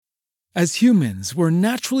As humans, we're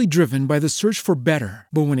naturally driven by the search for better.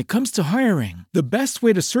 But when it comes to hiring, the best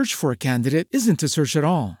way to search for a candidate isn't to search at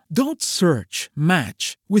all. Don't search,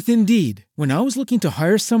 match with Indeed. When I was looking to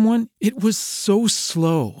hire someone, it was so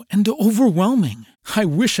slow and overwhelming. I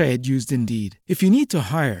wish I had used Indeed. If you need to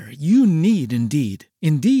hire, you need Indeed.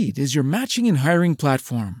 Indeed is your matching and hiring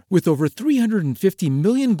platform with over 350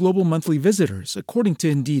 million global monthly visitors, according to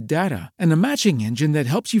Indeed data, and a matching engine that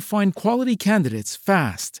helps you find quality candidates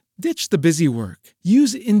fast. Ditch the busy work.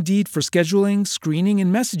 Use Indeed for scheduling, screening,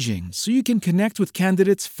 and messaging so you can connect with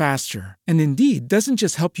candidates faster. And Indeed doesn't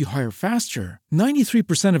just help you hire faster.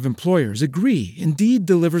 93% of employers agree Indeed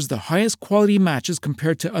delivers the highest quality matches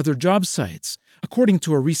compared to other job sites, according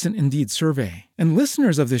to a recent Indeed survey. And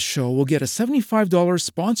listeners of this show will get a $75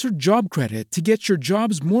 sponsored job credit to get your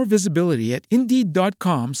jobs more visibility at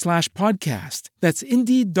Indeed.com/podcast. That's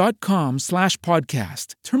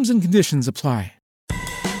Indeed.com/podcast. Terms and conditions apply.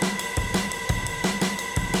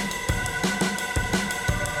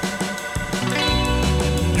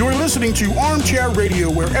 You're listening to Armchair Radio,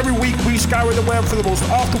 where every week we scour the web for the most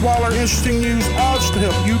off-the-wall or interesting news, odds to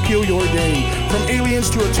help you kill your day. From aliens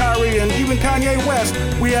to Atari and even Kanye West,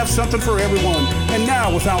 we have something for everyone. And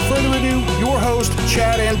now, without further ado, your host,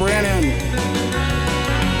 Chad and Brannon.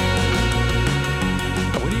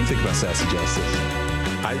 What do you think about Sassy Justice?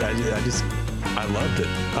 I loved it.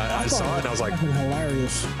 I saw it and I was like,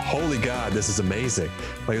 hilarious. Holy God, this is amazing.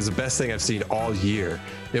 Like, it was the best thing I've seen all year.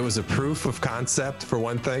 It was a proof of concept for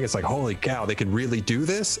one thing. It's like, holy cow, they could really do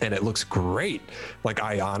this and it looks great. Like,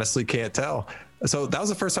 I honestly can't tell. So that was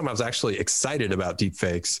the first time I was actually excited about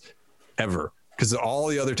deepfakes ever. Because all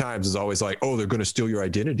the other times is always like, oh, they're going to steal your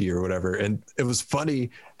identity or whatever. And it was funny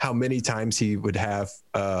how many times he would have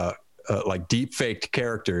like deep faked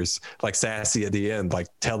characters like Sassy at the end, like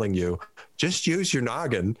telling you, just use your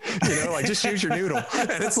noggin, like just use your noodle.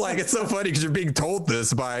 And it's like, it's so funny because you're being told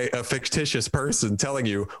this by a fictitious person telling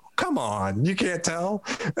you, come on, you can't tell.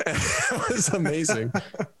 It was amazing.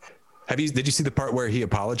 Did you see the part where he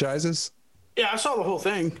apologizes? Yeah, I saw the whole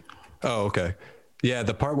thing. Oh, okay. Yeah,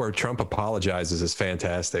 the part where Trump apologizes is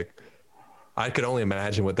fantastic. I could only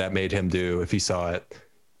imagine what that made him do if he saw it.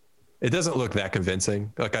 It doesn't look that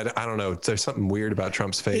convincing. Like, I don't know. There's something weird about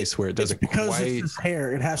Trump's face where it doesn't because quite. It's his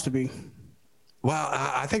hair. It has to be. Well,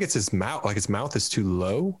 I think it's his mouth. Like, his mouth is too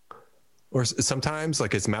low, or sometimes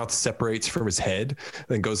like his mouth separates from his head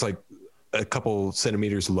and goes like a couple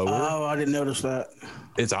centimeters lower. Oh, I didn't notice that.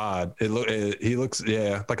 It's odd. He looks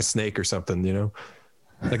like a snake or something.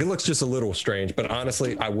 Like, it looks just a little strange. But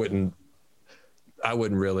honestly, I wouldn't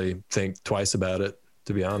really think twice about it,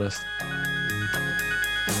 to be honest.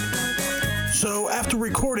 So after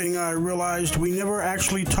recording, I realized we never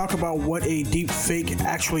actually talk about what a deep fake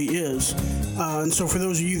actually is. And so for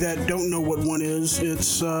those of you that don't know what one is,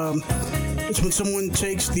 it's when someone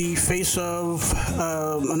takes the face of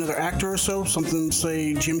another actor or so, something,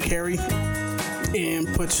 say, Jim Carrey, and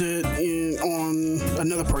puts it on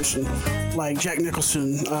another person, like Jack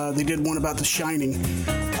Nicholson. They did one about The Shining.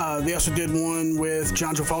 They also did one with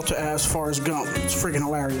John Travolta as Forrest Gump. It's freaking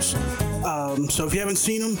hilarious. So if you haven't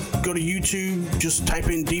seen them, go to YouTube, just type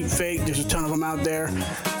in deep fake. There's a ton of them out there.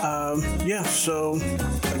 So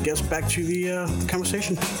I guess back to the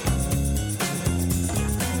conversation.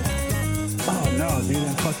 Oh no, dude,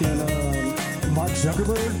 I'm fucking Mark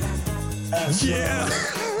Zuckerberg.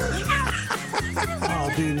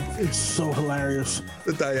 Oh, dude, it's so hilarious.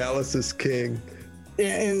 The dialysis king.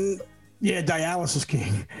 Dialysis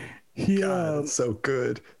king. God, it's so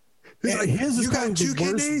good. He's like, his is you got two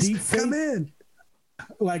kidneys? Come in.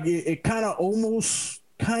 Like, it kind of almost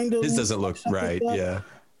His doesn't look right, like yeah.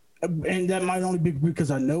 And that might only be because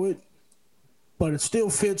I know it, but it still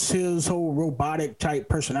fits his whole robotic type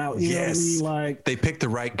personality. You know what I mean? Like, they picked the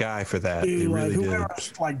right guy for that. Dude, they really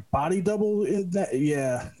did. Like body double in that.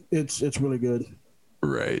 Yeah, it's really good.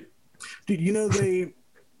 Right. Dude, they.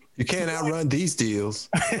 You can't outrun these deals.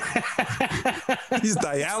 These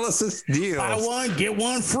dialysis deals. Buy one, get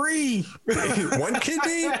one free. One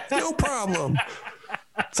kidney? No problem.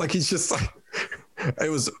 It's like he's just like,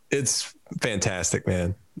 it's fantastic,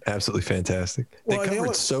 man. Absolutely fantastic. They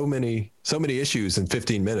covered so many issues in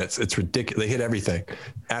 15 minutes. It's ridiculous. They hit everything.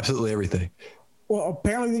 Absolutely everything. Well,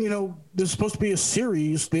 apparently, this is supposed to be a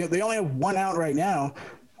series. They only have one out right now.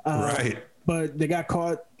 Right. But they got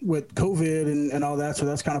caught with COVID and all that, so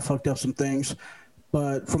that's kind of fucked up some things.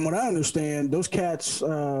 But from what I understand, those cats,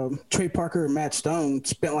 Trey Parker and Matt Stone,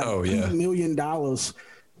 spent like $2 million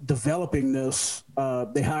developing this.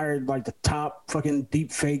 They hired like the top fucking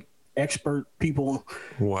deep fake expert people.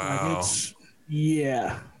 Wow. Like,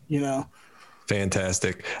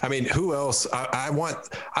 Fantastic. I mean, who else? I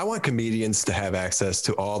want comedians to have access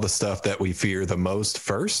to all the stuff that we fear the most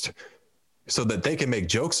first, so that they can make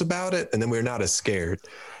jokes about it, and then we're not as scared,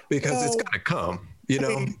 because it's gonna come. You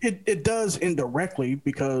know, I mean, it does indirectly,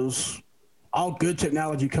 because all good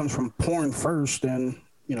technology comes from porn first, and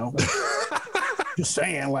just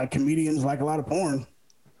saying, like, comedians like a lot of porn.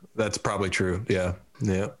 That's probably true. Yeah.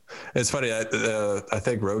 It's funny. I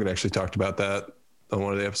think Rogan actually talked about that on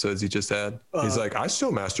one of the episodes he just had. He's like, I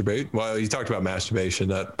still masturbate. Well, he talked about masturbation,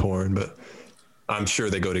 not porn, but I'm sure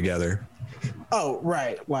they go together. Oh,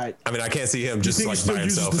 right. Like, I mean, I can't see him just like by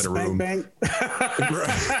himself in a room.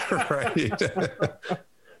 Right.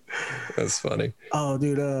 That's funny. Oh,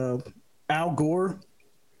 dude. Al Gore.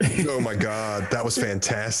 Oh my God, that was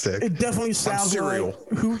fantastic. It definitely sounds cereal.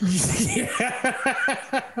 like who?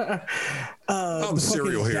 I'm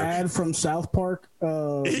cereal here. Dad from South Park,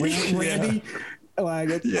 Randy. Like,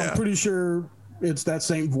 I'm pretty sure it's that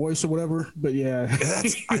same voice or whatever. But yeah,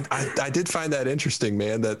 I did find that interesting,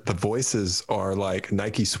 man. That the voices are like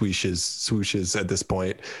Nike swooshes at this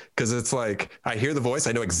point, because it's like I hear the voice,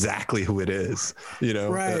 I know exactly who it is.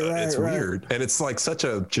 It's weird, and it's like such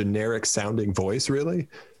a generic sounding voice, really.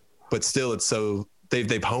 But still, it's so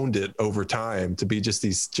they've honed it over time to be just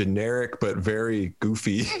these generic but very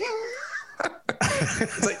goofy.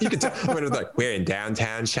 It's like you can tell when it's like, we're in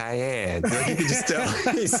downtown Cheyenne. Like, you can just tell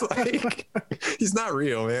he's not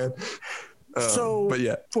real, man. But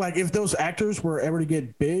yeah, like, if those actors were ever to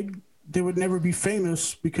get big, they would never be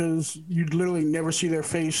famous, because you'd literally never see their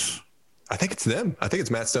face. I think it's them. I think it's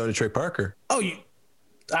Matt Stone and Trey Parker. Oh,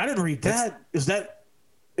 I didn't read that. Is that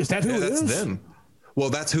who it is? That's them. Well,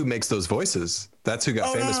 that's who makes those voices. That's who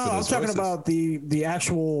got famous for those voices. I'm talking about the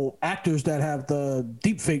actual actors that have the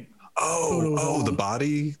deep fake. The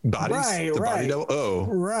bodies, right, the body double. Oh,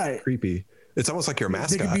 right, creepy. It's almost like your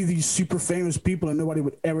mascot. They could be these super famous people and nobody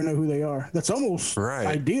would ever know who they are. That's almost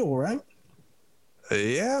ideal, right?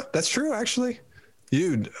 Yeah, that's true. Actually,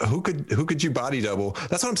 dude, who could you body double?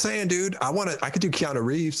 That's what I'm saying, dude. I could do Keanu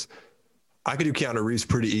Reeves. I could do Keanu Reeves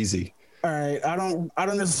pretty easy. All right, I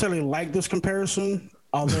don't necessarily like this comparison,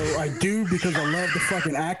 although I do, because I love the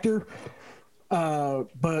fucking actor.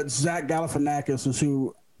 But Zach Galifianakis is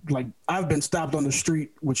who. Like, I've been stopped on the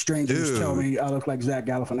street with strangers tell me I look like Zach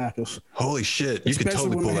Galifianakis. Holy shit. You could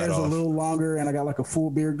totally pull that off. Especially when the hair's a little longer and I got like a full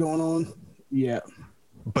beard going on. Yeah.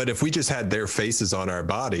 But if we just had their faces on our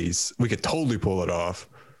bodies, we could totally pull it off.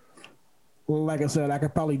 Well, like I said, I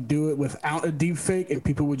could probably do it without a deep fake and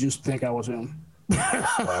people would just think I was him.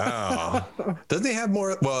 Wow. Doesn't he have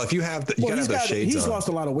more? Well, if you have you gotta have those shades He's on. lost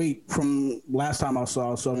a lot of weight from last time I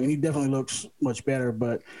saw, so I mean, he definitely looks much better,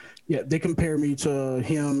 but yeah, they compare me to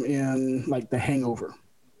him in like The Hangover.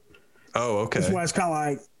 Oh, okay. That's why it's kind of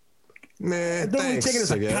like, man, I don't really take it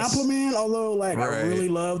as a compliment, although like I really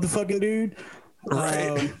love the fucking dude.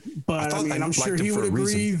 Right. But I mean, I'm sure he would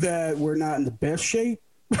agree that we're not in the best shape.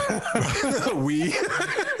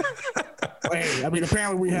 Hey, I mean,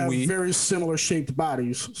 apparently we have very similar shaped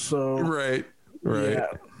bodies. So right. Yeah.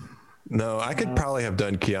 No, I could probably have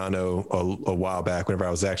done Keanu a while back whenever I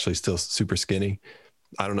was actually still super skinny.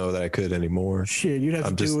 I don't know that I could anymore. Shit, you'd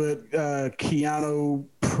have to do it. Keanu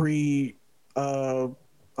pre.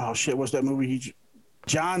 What's that movie?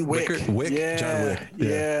 John Wick. Yeah, John Wick.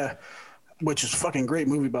 Yeah. Which is a fucking great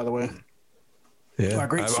movie, by the way. Yeah,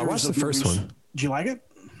 I watched the first one. Did you like it?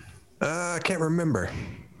 I can't remember.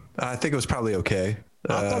 I think it was probably okay.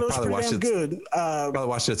 I thought it was pretty damn good. Probably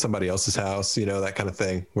watched it at somebody else's house, that kind of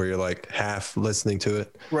thing, where you're like half listening to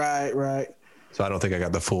it. Right. So I don't think I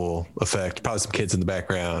got the full effect. Probably some kids in the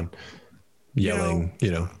background yelling,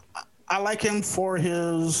 I like him for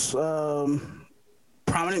his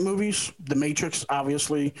prominent movies. The Matrix,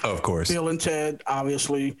 obviously. Oh, of course. Bill and Ted,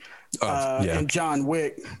 obviously. And John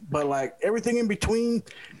Wick. But like everything in between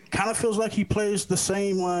kind of feels like he plays the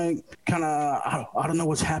same, like, kind of, I don't know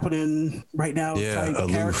what's happening right now type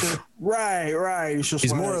aloof character. Right.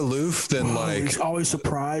 He's more aloof than like. He's always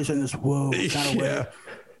surprised in this kind of way.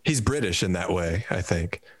 He's British in that way, I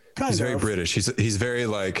think. He's very British. He's very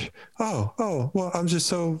like, well, I'm just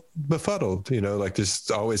so befuddled, like just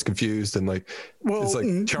always confused and like, it's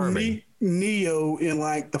like charming. Neo in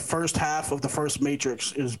like the first half of the first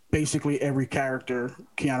Matrix is basically every character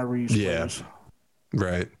Keanu Reeves plays.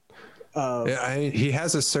 Right. He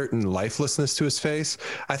has a certain lifelessness to his face.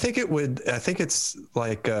 I think it's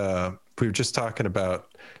like we were just talking about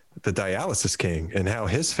the Dialysis King and how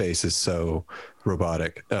his face is so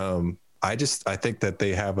robotic. I think that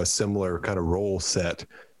they have a similar kind of role set.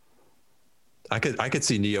 I could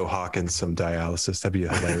see Neo hawking some dialysis. That'd be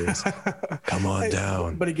hilarious. Come on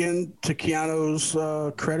down. But again, to Keanu's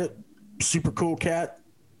credit, super cool cat,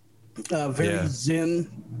 very zen,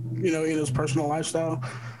 in his personal lifestyle.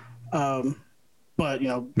 But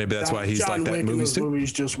maybe that's why he's John like that Wick in movies too.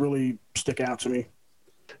 Movies just really stick out to me.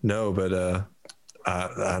 No, but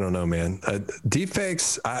I don't know, man.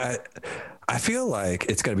 Deepfakes, I feel like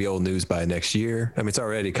it's going to be old news by next year. I mean, it's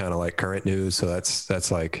already kind of like current news, so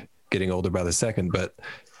that's like getting older by the second. But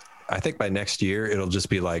I think by next year, it'll just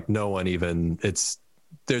be like no one even.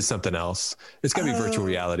 There's something else. It's going to be virtual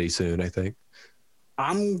reality soon, I think.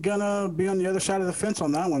 I'm gonna be on the other side of the fence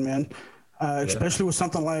on that one, man. Especially with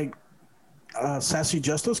something like Sassy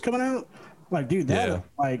Justice coming out. Like, dude, that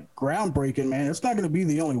like groundbreaking, man. It's not going to be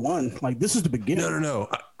the only one. Like, this is the beginning. No.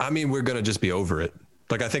 I mean, we're going to just be over it.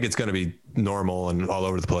 Like, I think it's going to be normal and all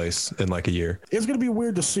over the place in like a year. It's going to be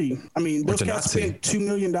weird to see. I mean, those guys spent $2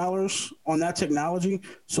 million on that technology.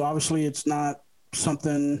 So obviously it's not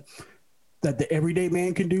something that the everyday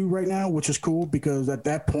man can do right now, which is cool because at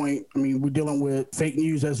that point, I mean, we're dealing with fake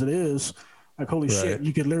news as it is. Like, holy shit,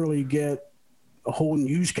 you could literally get a whole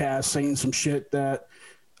newscast saying some shit that,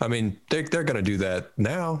 I mean, they're going to do that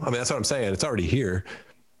now. I mean, that's what I'm saying. It's already here.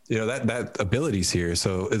 That ability's here.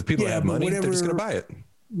 So if people have money, they're just going to buy it.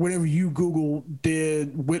 Whenever you Google,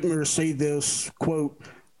 did Whitmer say this quote,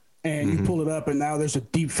 and you pull it up, and now there's a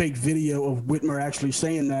deep fake video of Whitmer actually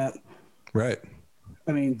saying that. Right.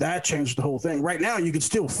 I mean, that changed the whole thing. Right now, you can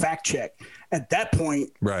still fact check. At that point,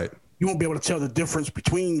 you won't be able to tell the difference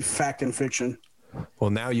between fact and fiction. Well,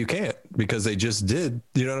 now you can't because they just did.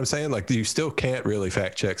 You know what I'm saying? Like, you still can't really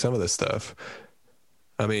fact check some of this stuff.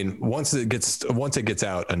 I mean, once it gets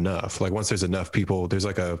out enough, like once there's enough people, there's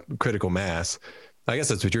like a critical mass. I guess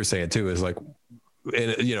that's what you're saying too, is like,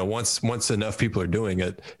 and once enough people are doing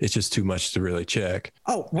it, it's just too much to really check.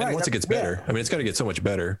 Oh, right. And once it gets better, I mean, it's going to get so much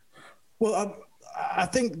better. Well, I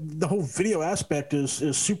think the whole video aspect is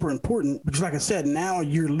super important because, like I said, now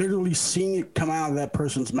you're literally seeing it come out of that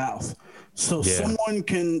person's mouth. So someone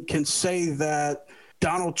can say that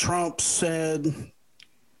Donald Trump said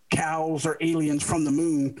cows are aliens from the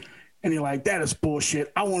moon, and you're like, that is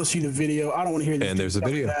bullshit. I want to see the video. I don't want to hear that. And there's a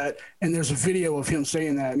video. And there's a video of him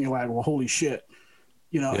saying that, and you're like, well, holy shit.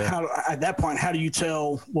 How at that point, how do you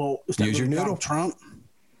tell? Well, is that use your noodle. Donald Trump?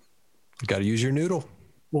 You got to use your noodle.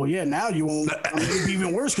 Well, yeah. Now you won't. I mean, it'll be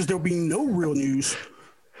even worse because there'll be no real news.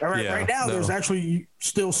 Right now, there's actually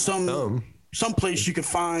still some place you could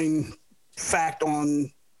find fact on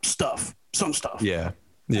some stuff. At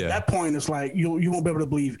that point, it's like you won't be able to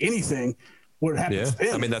believe anything. What happens?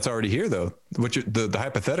 I mean, that's already here though. The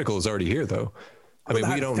hypothetical is already here though. I mean,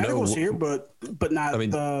 we don't know. Here, but not. I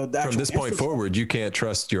mean, from this point forward, you can't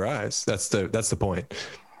trust your eyes. That's the point.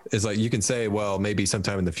 It's like you can say, well, maybe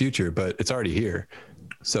sometime in the future, but it's already here.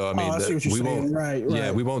 So I mean, we won't. Right.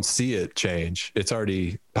 Yeah, we won't see it change. It's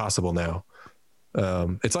already possible now.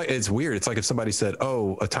 It's weird. It's like if somebody said,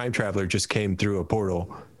 "Oh, a time traveler just came through a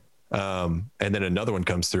portal," and then another one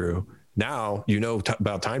comes through. Now you know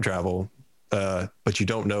about time travel, but you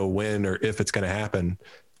don't know when or if it's going to happen,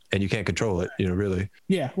 and you can't control it. Really.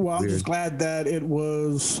 Yeah. Well, I'm just glad that it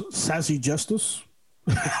was Sassy Justice.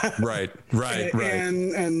 Right.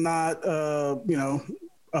 And not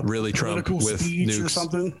a really Trump with nukes or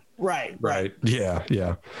something. Right. Yeah.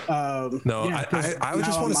 No, I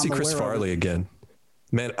just want to see Chris Farley again.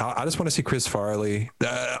 Man, I just want to see Chris Farley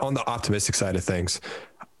on the optimistic side of things.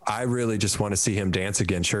 I really just want to see him dance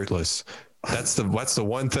again shirtless. That's the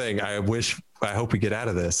one thing I hope we get out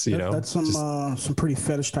of this. That's some pretty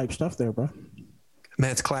fetish type stuff there, bro. Man,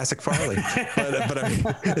 it's classic Farley, but I mean,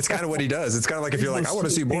 it's kind of what he does. It's kind of like if you're like, I want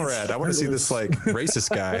to see Borat. I want to see this like racist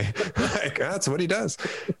guy. Like, that's what he does.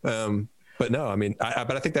 But no, I mean,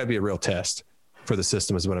 but I think that'd be a real test for the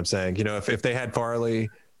system is what I'm saying. If they had Farley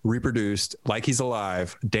reproduced like he's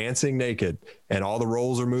alive, dancing naked, and all the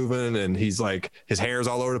rolls are moving, and he's like, his hair's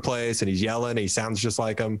all over the place, and he's yelling, and he sounds just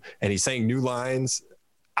like him, and he's saying new lines,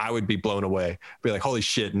 I would be blown away. Be like, holy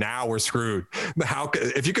shit, now we're screwed.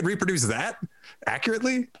 If you could reproduce that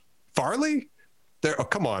accurately, Farley,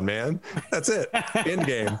 come on, man. That's it. End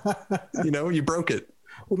game. You broke it.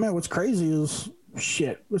 Well, man, what's crazy is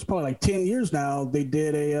shit. It's probably like 10 years now. They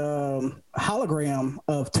did a hologram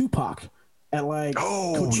of Tupac at like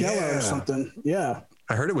Coachella or something. Yeah.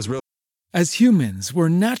 I heard it was real. As humans, we're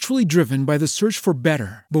naturally driven by the search for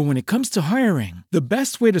better. But when it comes to hiring, the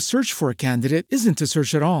best way to search for a candidate isn't to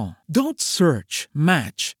search at all. Don't search,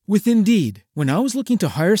 match with Indeed. When I was looking to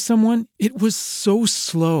hire someone, it was so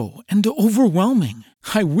slow and overwhelming.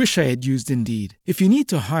 I wish I had used Indeed. If you need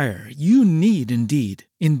to hire, you need Indeed.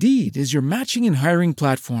 Indeed is your matching and hiring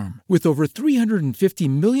platform with over 350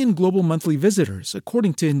 million global monthly visitors,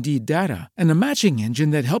 according to Indeed data, and a matching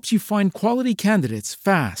engine that helps you find quality candidates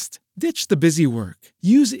fast. Ditch the busy work.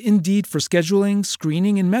 Use Indeed for scheduling,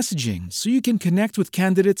 screening, and messaging so you can connect with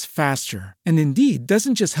candidates faster. And Indeed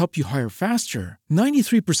doesn't just help you hire faster.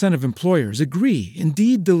 93% of employers agree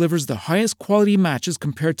Indeed delivers the highest quality matches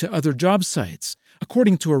compared to other job sites,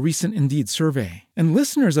 according to a recent Indeed survey. And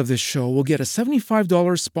listeners of this show will get a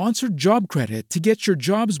 $75 sponsored job credit to get your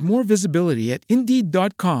jobs more visibility at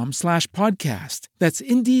Indeed.com/podcast. That's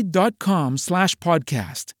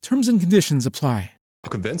Indeed.com/podcast. Terms and conditions apply.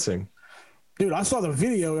 Convincing. Dude, I saw the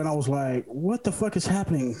video and I was like, what the fuck is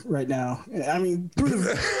happening right now? I mean,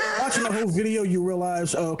 watching the whole video, you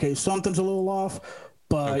realize, oh, okay, something's a little off.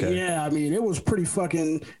 But yeah, I mean, it was pretty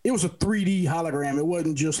fucking, it was a 3D hologram. It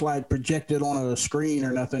wasn't just like projected on a screen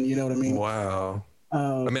or nothing. You know what I mean? Wow.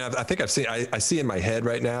 I mean, I think I see in my head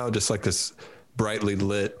right now, just like this brightly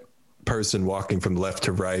lit person walking from left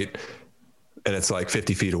to right. And it's like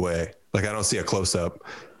 50 feet away. Like, I don't see a close up.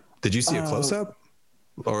 Did you see a close up?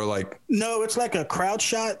 Or like, no, it's like a crowd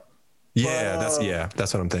shot. Yeah, that's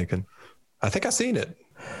what I'm thinking. I think I've seen it.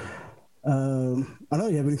 I know.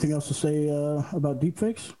 You have anything else to say about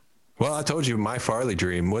deepfakes? Well, I told you my Farley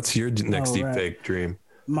dream. What's your next deepfake dream?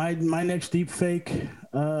 My next deepfake.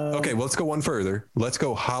 Okay, well, let's go one further. Let's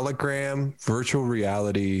go hologram, virtual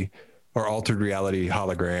reality, or altered reality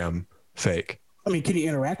hologram fake. I mean, can you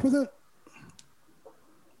interact with it?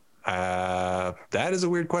 That is a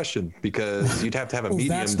weird question because you'd have to have a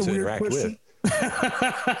medium to interact with.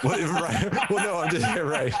 Right. Well, no,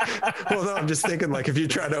 I'm just thinking like if you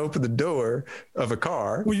try to open the door of a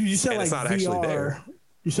car, well, you said and like it's not VR, actually there.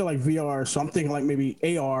 You said like VR, so I'm thinking like maybe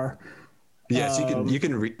AR. Yes, you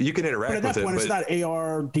can interact with it. But at that point, it's not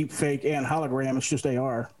AR, deep fake, and hologram. It's just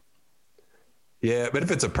AR. Yeah, but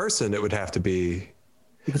if it's a person, it would have to be.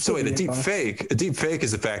 So wait, a deep fake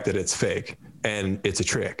is the fact that it's fake and it's a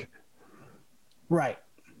trick. Right.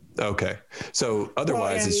 Okay. So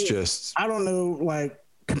otherwise it's just, I don't know, like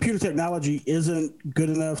computer technology isn't good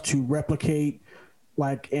enough to replicate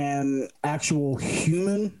like an actual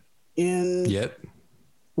human in yet.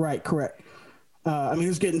 Right. Correct. I mean,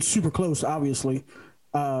 it's getting super close, obviously.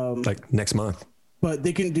 Like next month. But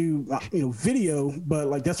they can do, video, but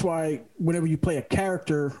like, that's why whenever you play a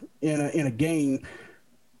character in a game,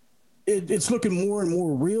 it's looking more and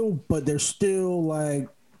more real, but there's still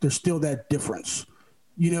that difference.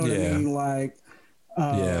 You know what I mean? Like,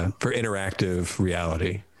 for interactive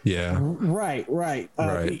reality. Yeah. Right.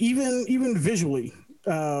 Even visually.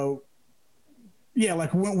 Like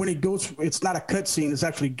when it goes, it's not a cutscene; it's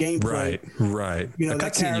actually gameplay. Right. You know, a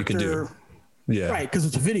cutscene you can do. Yeah. Right, because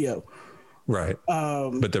it's a video. Right.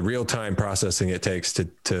 But the real time processing it takes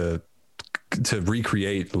to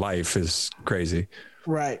recreate life is crazy.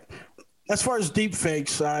 Right. As far as deep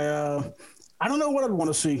fakes, I don't know what I'd want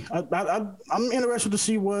to see. I'm interested to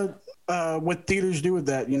see what theaters do with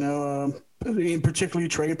that. Particularly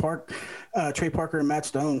Trey Parker and Matt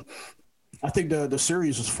Stone. I think the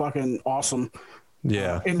series is fucking awesome.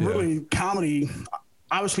 Yeah. Really comedy.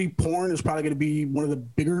 Obviously, porn is probably going to be one of the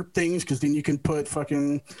bigger things because then you can put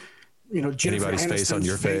fucking, anybody's face on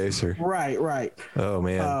your face. Or... Right. Oh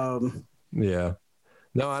man. Yeah.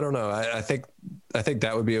 No, I don't know. I think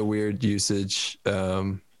that would be a weird usage.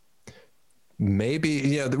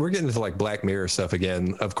 Maybe, we're getting into like Black Mirror stuff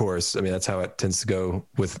again, of course. I mean, that's how it tends to go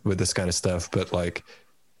with this kind of stuff. But like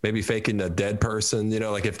maybe faking a dead person,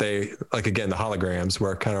 like if they, like, again, the holograms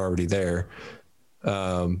were kind of already there.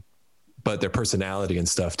 But their personality and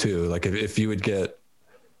stuff too. Like if you would get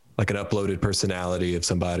like an uploaded personality of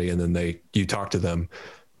somebody and then you talk to them,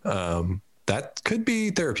 that could be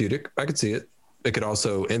therapeutic. I could see it. It could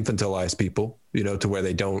also infantilize people, to where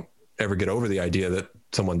they don't ever get over the idea that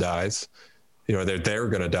someone dies, they're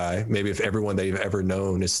going to die. Maybe if everyone they've ever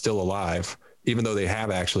known is still alive, even though they have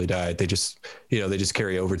actually died, they just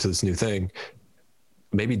carry over to this new thing.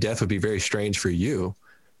 Maybe death would be very strange for you,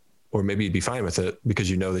 or maybe you'd be fine with it because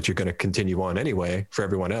you know that you're going to continue on anyway for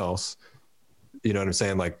everyone else. You know what I'm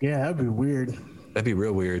saying? Like, yeah, that'd be weird. That'd be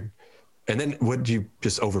real weird. And then would you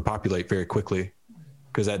just overpopulate very quickly?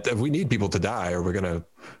 Because we need people to die or we're going to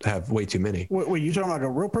have way too many. Wait, you talking about like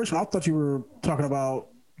a real person? I thought you were talking about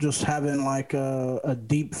just having like a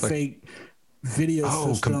deep fake video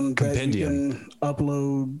system that you can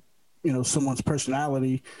upload, someone's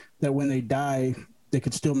personality that when they die, they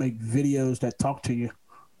could still make videos that talk to you.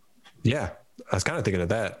 Yeah, I was kind of thinking of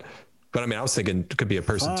that. But I mean, I was thinking it could be a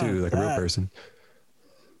person too, like a real person.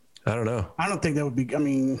 I don't know. I don't think that would be,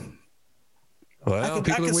 well, I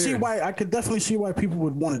could definitely see why people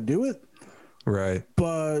would want to do it. Right.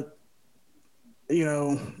 But,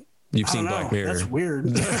 You've seen Black Mirror. That's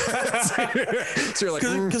weird. So you're like,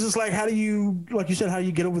 because it's like, how do you, like you said, how do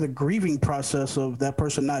you get over the grieving process of that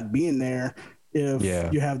person not being there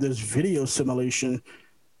if you have this video simulation,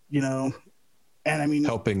 you know? And I mean,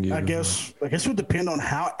 helping you. I guess it would depend on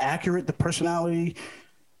how accurate the personality,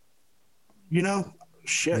 you know.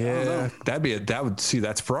 Shit, I don't know.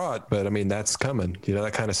 That's fraud, but I mean, that's coming, you know,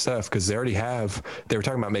 that kind of stuff, because they already have. They were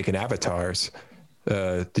talking about making avatars.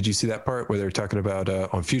 Did you see that part where they were talking about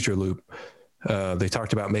on Future Loop? They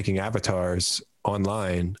talked about making avatars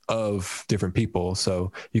online of different people,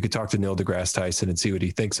 so you could talk to Neil deGrasse Tyson and see what he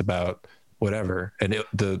thinks about whatever, and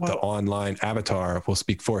the online avatar will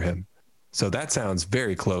speak for him. So that sounds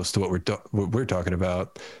very close to what we're talking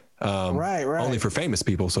about. Right. Only for famous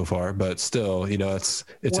people so far, but still, you know, it's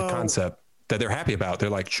a concept that they're happy about. They're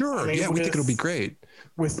like, sure, we think it'll be great.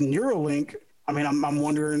 With Neuralink, I mean, I'm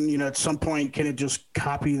wondering, you know, at some point, can it just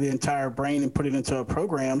copy the entire brain and put it into a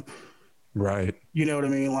program? Right. You know what I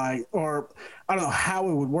mean? Like, or I don't know how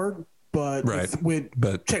it would work, but with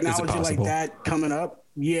technology like that coming up,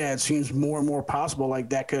 it seems more and more possible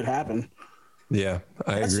like that could happen. Yeah,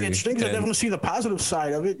 That's agree. interesting, because I definitely see the positive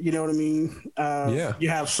side of it. You know what I mean? You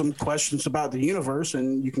have some questions about the universe,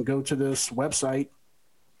 and you can go to this website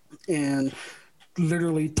and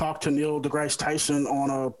literally talk to Neil deGrasse Tyson on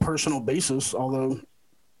a personal basis, although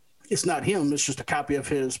it's not him. It's just a copy of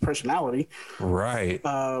his personality. Right.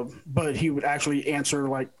 But he would actually answer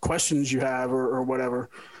like questions you have or whatever.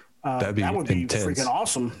 That would be intense. Freaking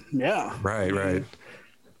awesome. Yeah. Right.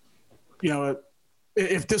 You know,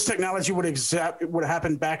 if this technology would have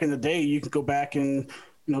happened back in the day, you could go back and,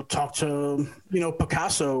 you know, talk to, you know,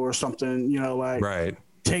 Picasso or something, you know, like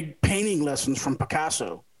take painting lessons from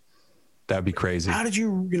Picasso. That'd be crazy. How did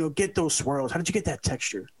you, you know, get those swirls? How did you get that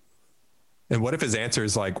texture? And what if his answer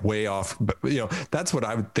is like way off? But, you know, that's what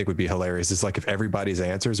I would think would be hilarious. Is like if everybody's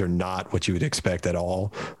answers are not what you would expect at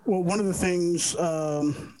all. Well, one of the things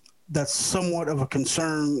that's somewhat of a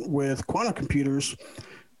concern with quantum computers.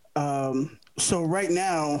 So right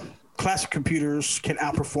now, classic computers can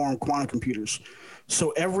outperform quantum computers.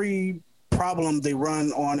 So every problem they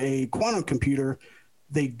run on a quantum computer,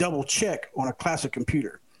 they double check on a classic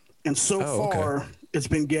computer. And so far, it's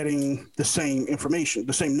been getting the same information,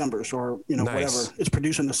 the same numbers, or, you know, whatever. It's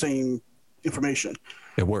producing the same information.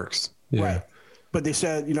 It works. Yeah. Right. But they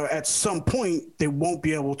said, you know, at some point, they won't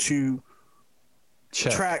be able to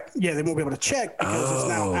track. Yeah, they won't be able to check because it's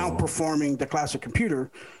now outperforming the classic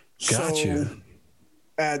computer. Gotcha. So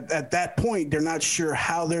at that point, they're not sure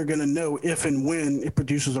how they're going to know if and when it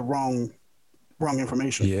produces a wrong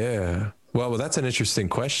information. Yeah. Well, that's an interesting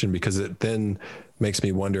question, because it then makes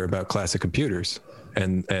me wonder about classic computers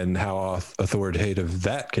and how authoritative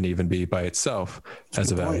that can even be by itself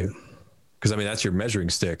as a value. Because I mean, that's your measuring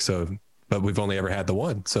stick. So, but we've only ever had the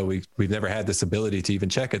one. So we've never had this ability to even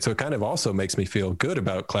check it. So it kind of also makes me feel good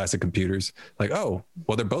about classic computers. Like, oh,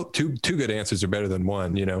 well, they're both two good answers are better than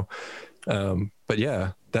one, you know? But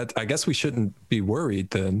yeah, that, I guess we shouldn't be worried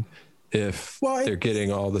then if they're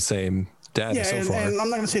getting all the same data so far. And I'm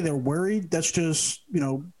not going to say they're worried. That's just, you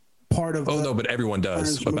know, part of. No, but everyone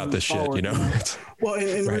does about this shit, you know? Well,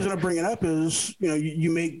 and the reason I bring it up is, you know, you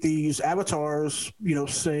make these avatars, you know,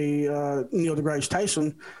 say Neil deGrasse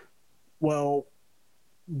Tyson. Well,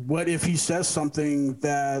 what if he says something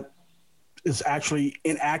that is actually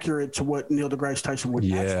inaccurate to what Neil deGrasse Tyson would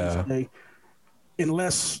actually say?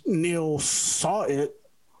 Unless Neil saw it,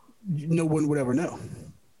 no one would ever know.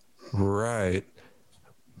 Right.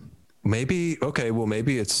 Maybe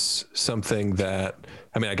it's something that,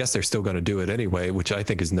 I mean, I guess they're still going to do it anyway, which I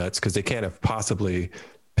think is nuts, because they can't have possibly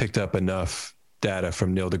picked up enough data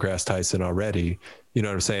from Neil deGrasse Tyson already. You know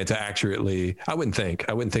what I'm saying? To accurately, I wouldn't think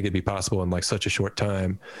it'd be possible in like such a short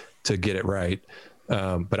time to get it right.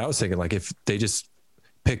 But I was thinking, like, if they just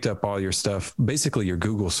picked up all your stuff, basically your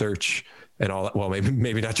Google search and all that, well,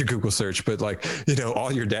 maybe not your Google search, but like, you know,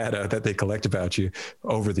 all your data that they collect about you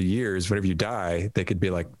over the years, whenever you die, they could be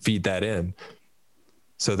like, feed that in.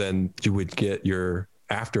 So then you would get your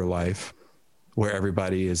afterlife where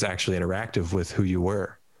everybody is actually interactive with who you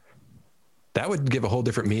were. That would give a whole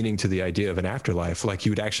different meaning to the idea of an afterlife. Like,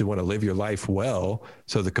 you would actually want to live your life well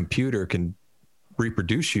so the computer can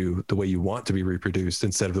reproduce you the way you want to be reproduced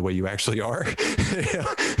instead of the way you actually are.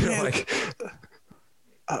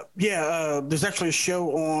 There's actually a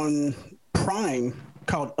show on Prime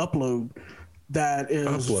called Upload that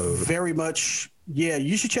is very much,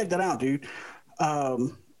 you should check that out, dude.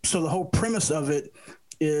 So the whole premise of it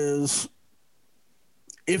is,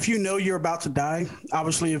 if you know you're about to die,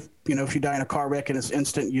 obviously, if you die in a car wreck and it's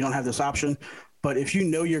instant, you don't have this option. But if you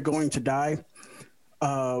know you're going to die,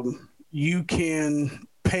 you can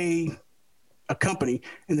pay a company,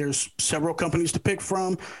 and there's several companies to pick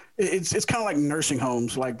from. It's kind of like nursing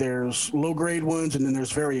homes. Like there's low grade ones, and then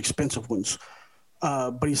there's very expensive ones.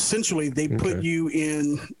 But essentially, they put you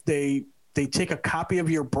in. They take a copy of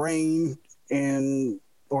your brain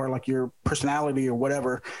or like your personality or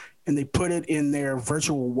whatever, and they put it in their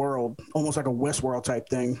virtual world, almost like a Westworld type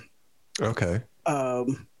thing. Okay.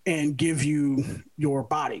 And give you your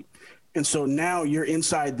body. And so now you're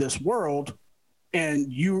inside this world,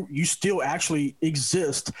 and you still actually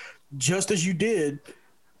exist just as you did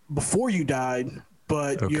before you died,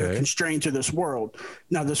 but you're constrained to this world.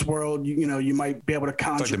 Now, this world, you might be able to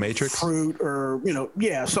conjure like the Matrix? Fruit or,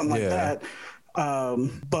 something like that.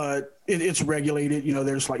 But it's regulated.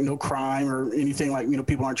 There's like no crime or anything, like,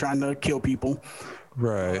 people aren't trying to kill people.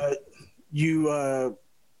 Right. But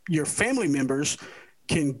your family members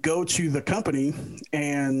can go to the company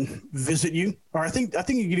and visit you, or I think you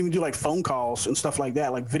can even do like phone calls and stuff like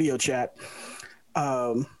that, like video chat.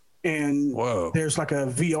 And there's like a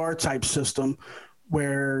VR type system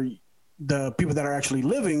where the people that are actually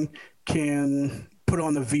living can put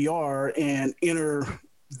on the VR and enter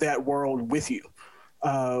that world with you.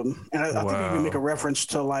 And I think you can make a reference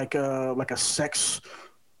to like a sex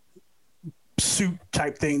suit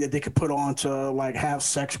type thing that they could put on to like have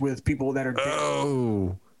sex with people that are dead.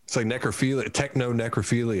 Oh, it's like necrophilia, techno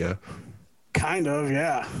necrophilia. Kind of,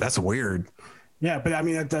 yeah. That's weird. Yeah, but I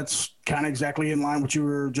mean that's kind of exactly in line with what you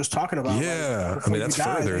were just talking about. Yeah, like, I mean that's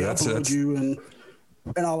further. That's you, and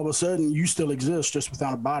all of a sudden you still exist just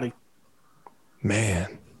without a body.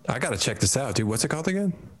 Man, I gotta check this out, dude. What's it called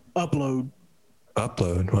again? Upload.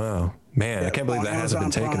 Wow, man, I can't believe that hasn't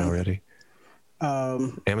been taken already.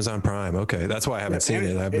 Amazon Prime. Okay, that's why I haven't seen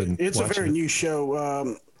it. It's a very new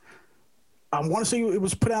show. I want to say it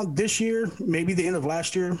was put out this year, maybe the end of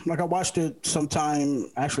last year. Like I watched it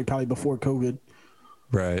sometime, actually probably before COVID.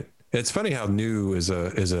 Right. It's funny how new is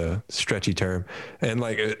a stretchy term, and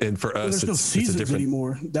for us, there's no seasons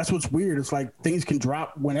anymore. That's what's weird. It's like things can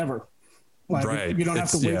drop whenever. Like right. You don't have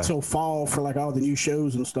to wait till fall for like all the new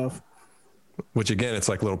shows and stuff. Which again, it's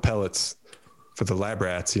like little pellets for the lab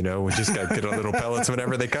rats, we just got to get a little pellets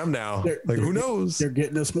whenever they come now. Who knows? They're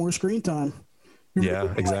getting us more screen time.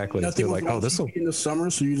 Yeah, exactly. Nothing was like, this will in the summer,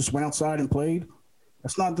 so you just went outside and played.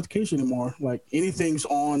 That's not the case anymore. Like anything's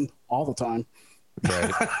on all the time.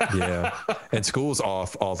 Right. Yeah. And school's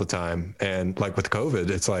off all the time. And like with COVID,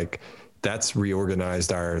 it's like that's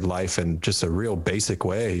reorganized our life in just a real basic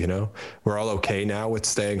way. We're all okay now with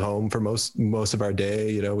staying home for most of our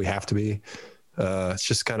day. We have to be. It's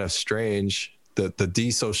just kind of strange. The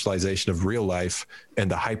desocialization of real life and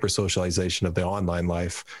the hyper socialization of the online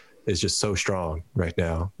life is just so strong right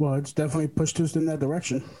now. Well, it's definitely pushed us in that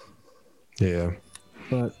direction. Yeah.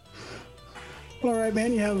 But all right,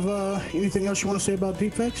 man. You have anything else you want to say about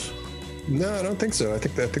deepfakes? No, I don't think so. I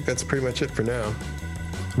think that's pretty much it for now.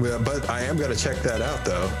 But I am going to check that out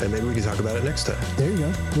though, and maybe we can talk about it next time. There you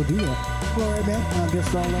go. We'll do that. All right, man. I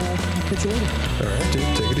guess I'll catch you later. All right,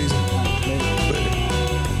 dude. Take it easy. Later.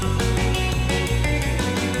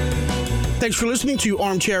 Thanks for listening to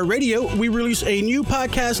Armchair Radio. We release a new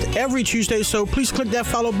podcast every Tuesday, so please click that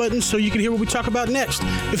follow button so you can hear what we talk about next.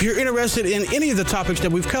 If you're interested in any of the topics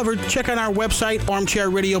that we've covered, check out our website,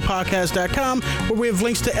 armchairradiopodcast.com, where we have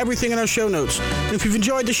links to everything in our show notes. And if you've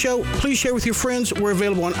enjoyed the show, please share with your friends. We're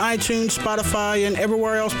available on iTunes, Spotify, and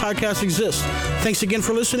everywhere else podcasts exist. Thanks again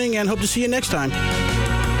for listening, and hope to see you next time.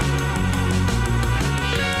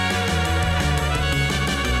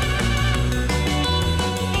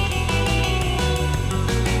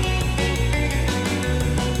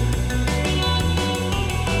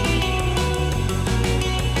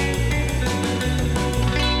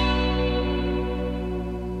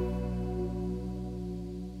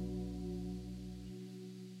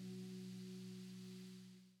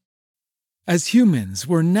 As humans,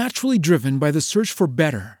 we're naturally driven by the search for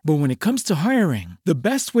better. But when it comes to hiring, the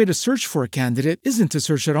best way to search for a candidate isn't to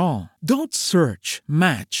search at all. Don't search,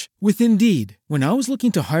 match with Indeed. When I was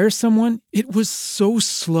looking to hire someone, it was so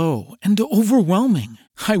slow and overwhelming.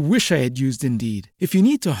 I wish I had used Indeed. If you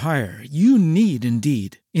need to hire, you need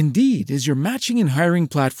Indeed. Indeed is your matching and hiring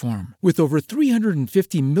platform with over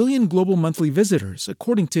 350 million global monthly visitors,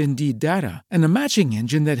 according to Indeed data, and a matching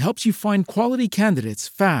engine that helps you find quality candidates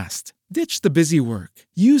fast. Ditch the busy work.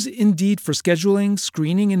 Use Indeed for scheduling,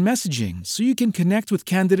 screening, and messaging so you can connect with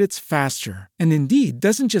candidates faster. And Indeed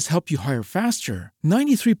doesn't just help you hire faster.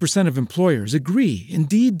 93% of employers agree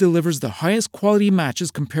Indeed delivers the highest quality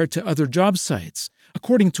matches compared to other job sites,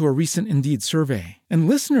 according to a recent Indeed survey. And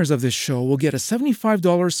listeners of this show will get a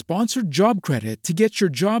 $75 sponsored job credit to get your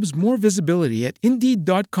jobs more visibility at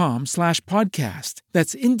Indeed.com/podcast.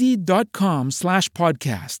 That's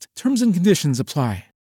Indeed.com/podcast. Terms and conditions apply.